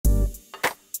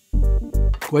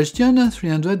Question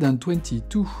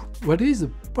 322. What is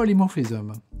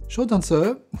polymorphism? Short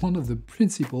answer, one of the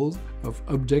principles of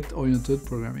object-oriented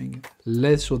programming.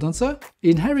 Less short answer,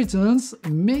 inheritance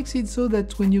makes it so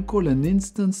that when you call an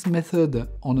instance method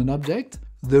on an object,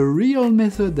 the real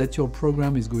method that your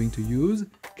program is going to use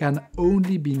can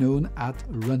only be known at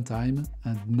runtime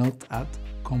and not at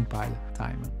compile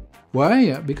time.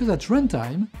 Why? Because at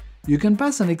runtime, you can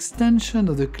pass an extension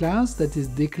of the class that is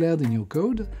declared in your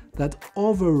code that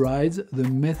overrides the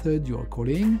method you are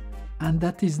calling and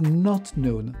that is not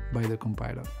known by the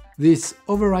compiler. This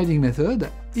overriding method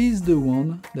is the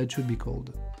one that should be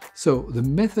called. So the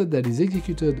method that is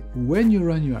executed when you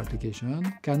run your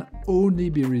application can only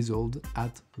be resolved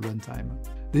at runtime.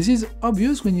 This is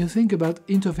obvious when you think about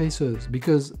interfaces,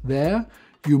 because there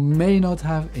you may not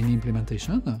have any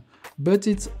implementation, but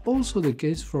it's also the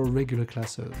case for regular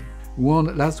classes.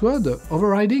 One last word,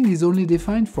 overriding is only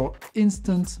defined for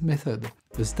instance method.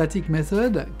 A static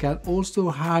method can also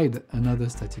hide another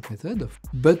static method,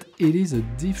 but it is a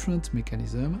different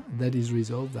mechanism that is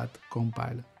resolved at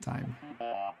compile time.